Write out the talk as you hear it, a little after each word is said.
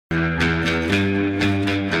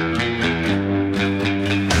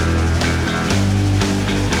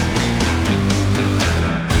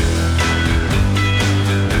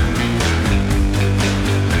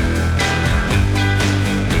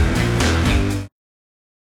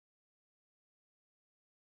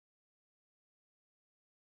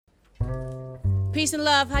Peace and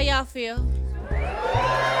love, how y'all feel?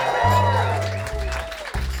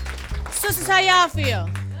 Sisters, how y'all feel?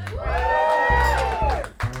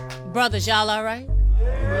 Brothers, y'all all right?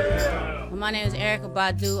 Well, my name is Erykah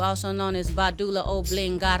Badu, also known as Badula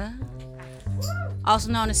Oblongata,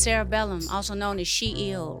 also known as Cerebellum, also known as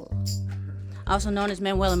She-Eel, also known as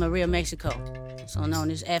Manuela Maria Mexico, also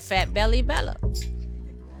known as Fat Belly Bella.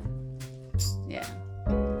 Yeah.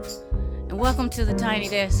 And welcome to the Tiny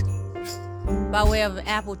Desk by way of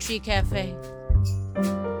Apple Tree Cafe.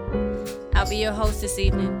 I'll be your host this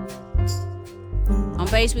evening. On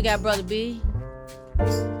bass, we got Brother B.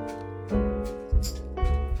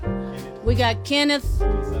 We got Kenneth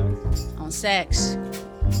on sax.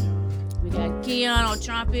 We got Keon on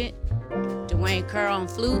trumpet. Dwayne Kerr on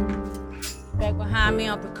flute. Back behind me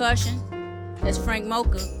on percussion, that's Frank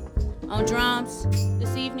Mocha. On drums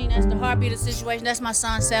this evening, that's the heartbeat of the situation. That's my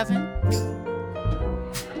son, Seven.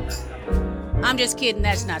 I'm just kidding,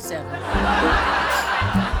 that's not Seven.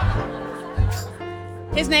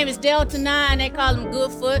 His name is Delta 9, they call him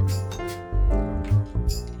Goodfoot.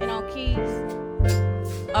 And on keys,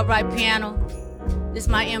 upright piano, this is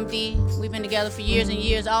my MD. We've been together for years and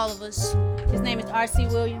years, all of us. His name is R.C.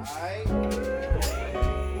 Williams.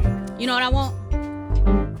 You know what I want?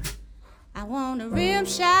 I want a rim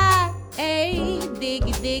shot, ayy,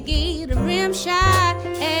 diggy diggy, the rim shot,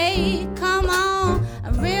 ayy, come on,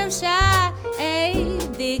 a rim shot, ayy,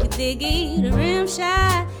 diggy diggy, the rim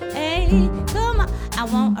shot, ayy, come on, I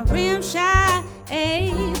want a rim shot,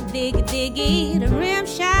 ayy, diggy diggy, the rim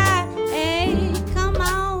shot, ayy, come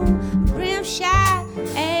on, rim shot,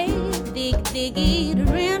 ayy, diggy diggy, the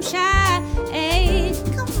rim shot, ayy,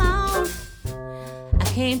 come on. I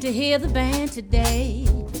came to hear the band today.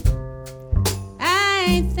 I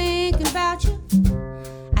ain't thinking about you.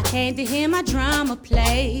 I came to hear my drummer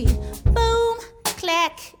play. Boom,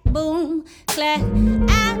 clack, boom, clack.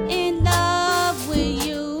 I'm in love with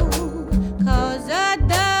you, 'cause the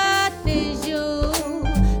death is you.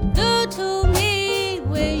 Do to me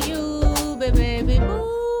with you, baby.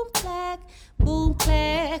 Boom, clack, boom,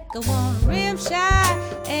 clack. I want a rim shot,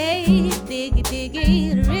 ayy, diggy,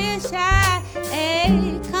 diggy, the rim shot,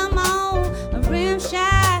 ayy, come on, a rim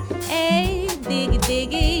shot, ayy, diggy,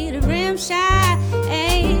 diggy, the rim shot,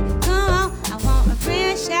 ayy, come on, I want a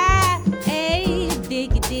rim shot, ayy,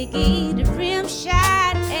 diggy, diggy, the rim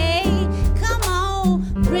shot, ayy, come on,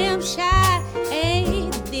 rim shot, ayy,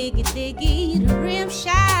 diggy, diggy, the rim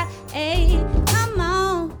shot, ayy, come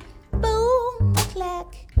on, boom,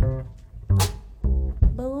 clack,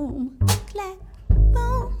 boom, clack,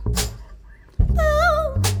 boom,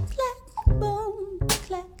 boom, clack, boom,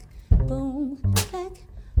 clack, boom, clack,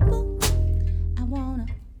 boom. I wanna,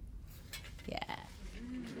 yeah.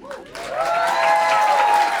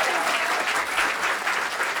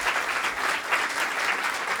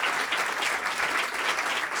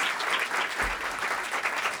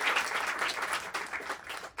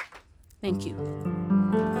 Thank you.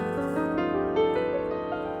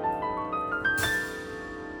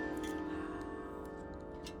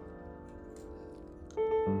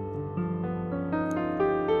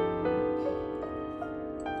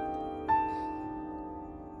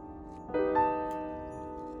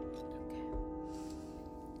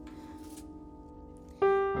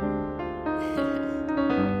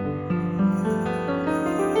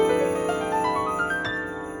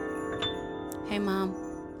 Hey, Mom.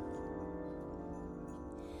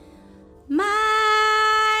 My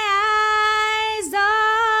eyes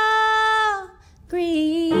are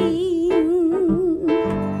green,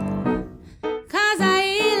 'cause I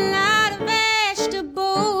eat a lot of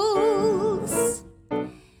vegetables.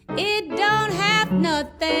 It don't have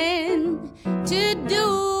nothing to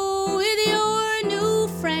do with your new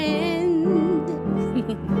friend.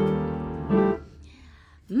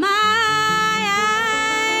 My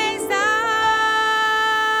eyes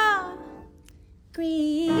are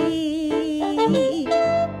green,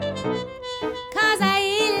 'cause I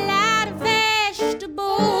eat a lot of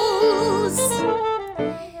vegetables.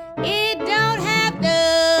 It don't have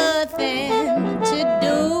nothing to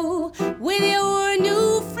do with your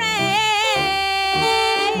new friend.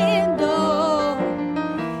 Oh,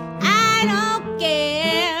 I don't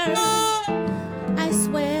care, I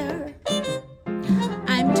swear.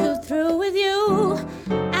 I'm too through with you.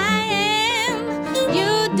 I am.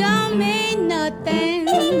 You don't mean nothing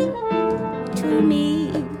to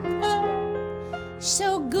me.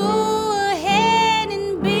 So go ahead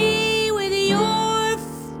and be with your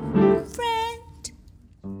friend.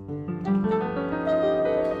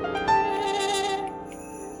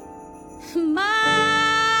 My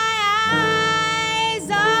eyes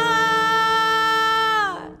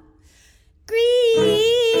are green.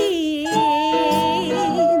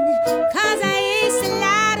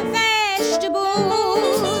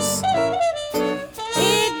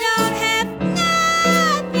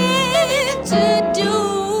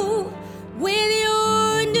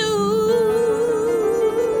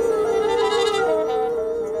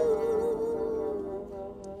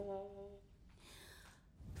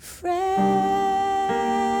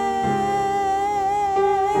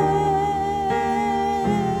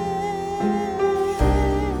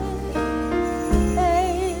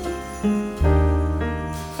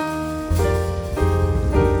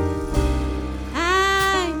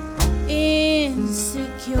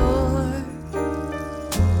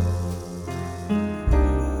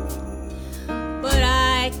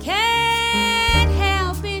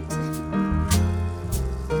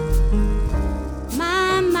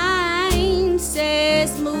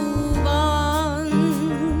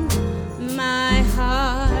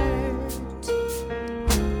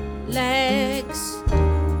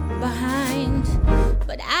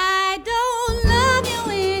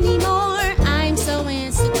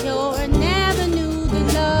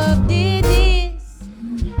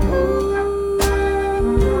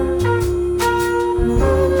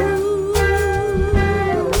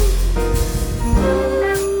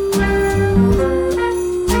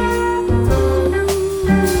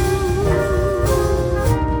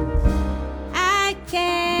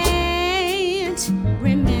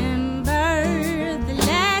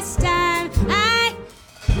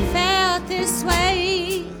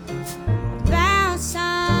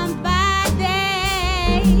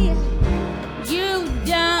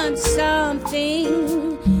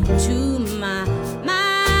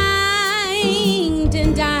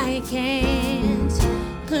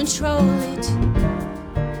 control it.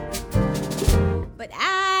 But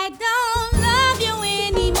I don't love you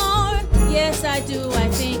anymore. Yes, I do. I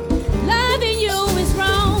think loving you is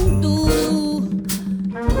wrong. Doo-doo.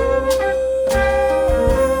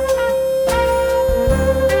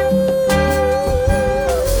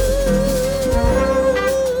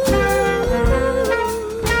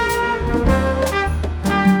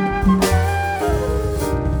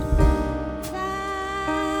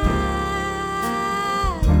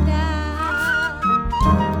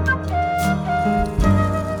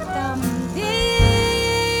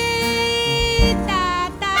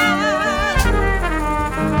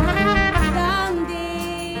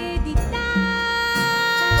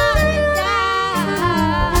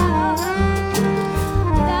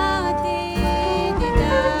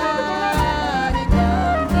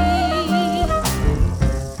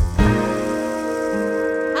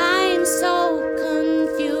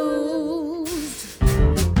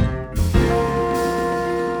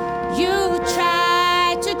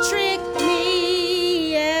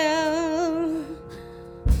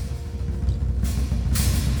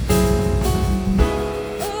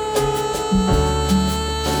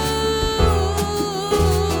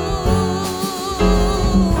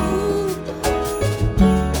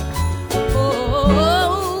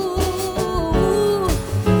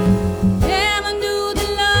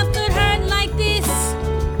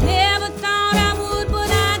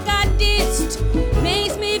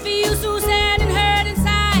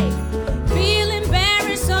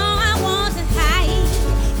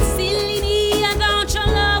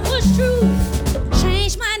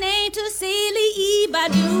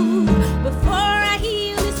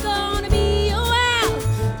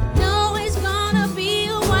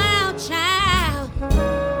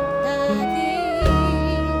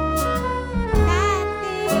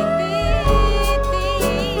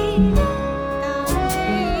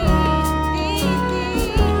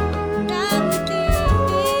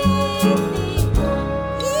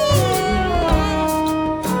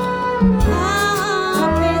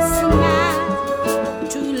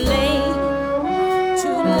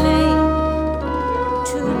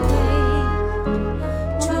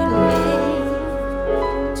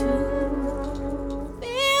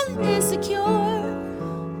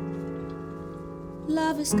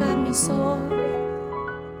 Love has got me sore.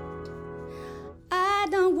 I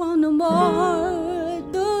don't want no more.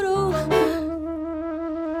 Doo-doo.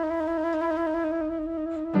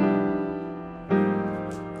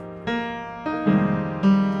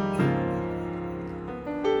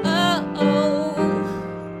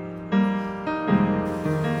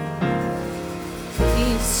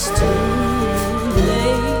 It's too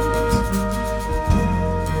late.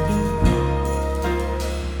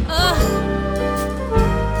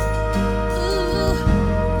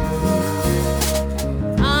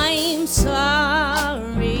 I'm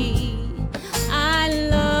sorry. I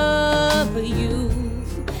love you.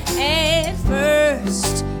 At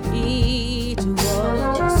first it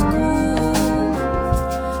was cool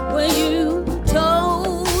when you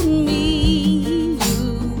told me you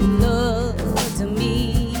loved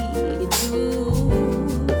me too.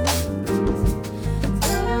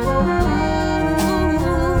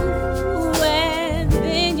 Ooh, and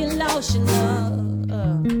then you lost your love.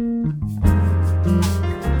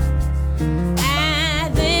 And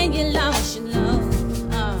then you lost your love.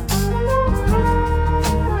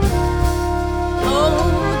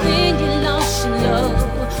 Oh, then you lost your love.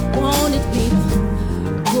 Wanted me to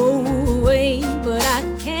go away, but I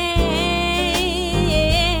can't.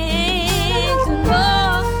 No,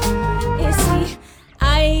 you see,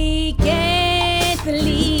 I can't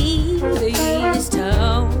believe it's too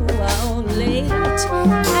late.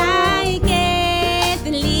 I can't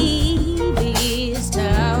believe it's too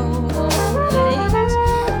late.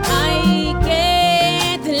 I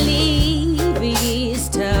can't believe it's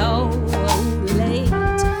too late.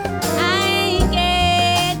 I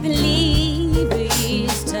can't believe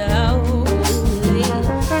it's too late.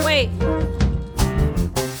 Wait.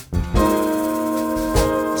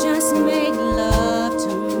 Just make love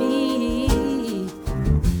to me.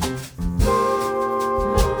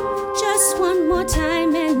 Just one more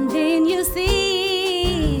time and then you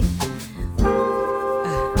see.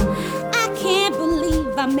 I can't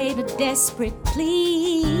believe I made a desperate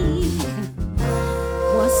plea.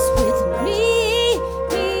 What's with me?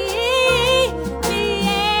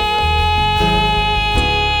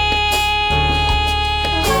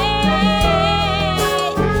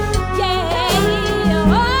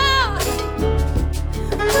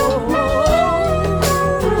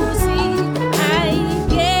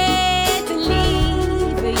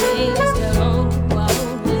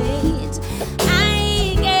 I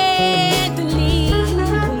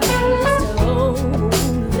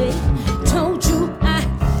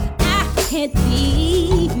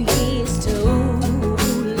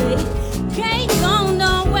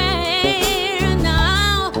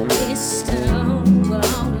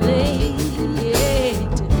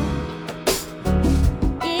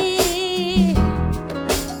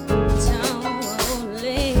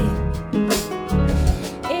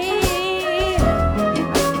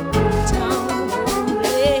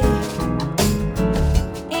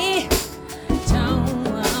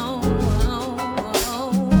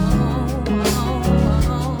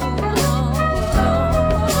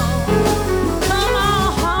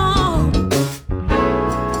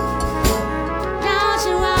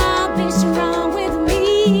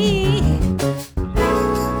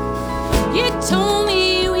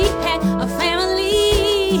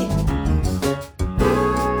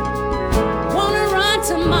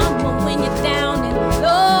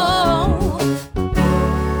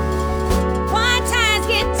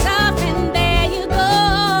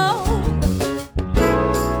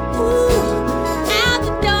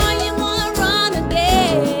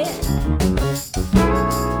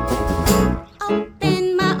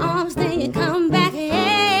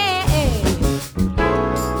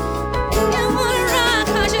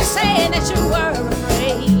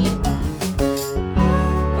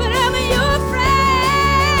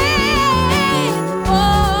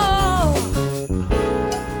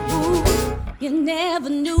You never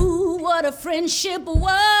knew what a friendship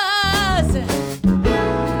was.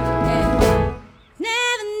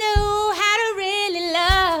 Never knew how to really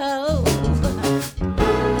love.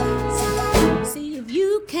 See if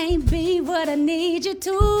you can't be what I need you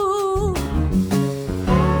to.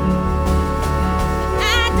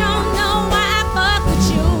 I don't know why I fuck with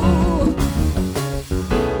you.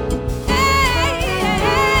 Hey, yeah.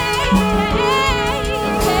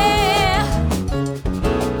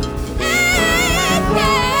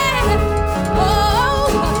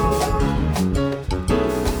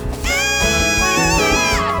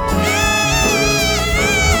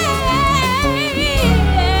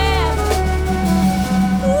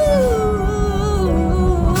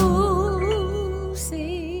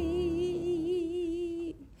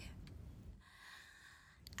 See,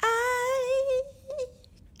 I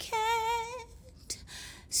can't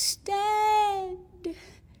stand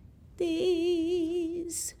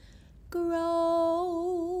these grown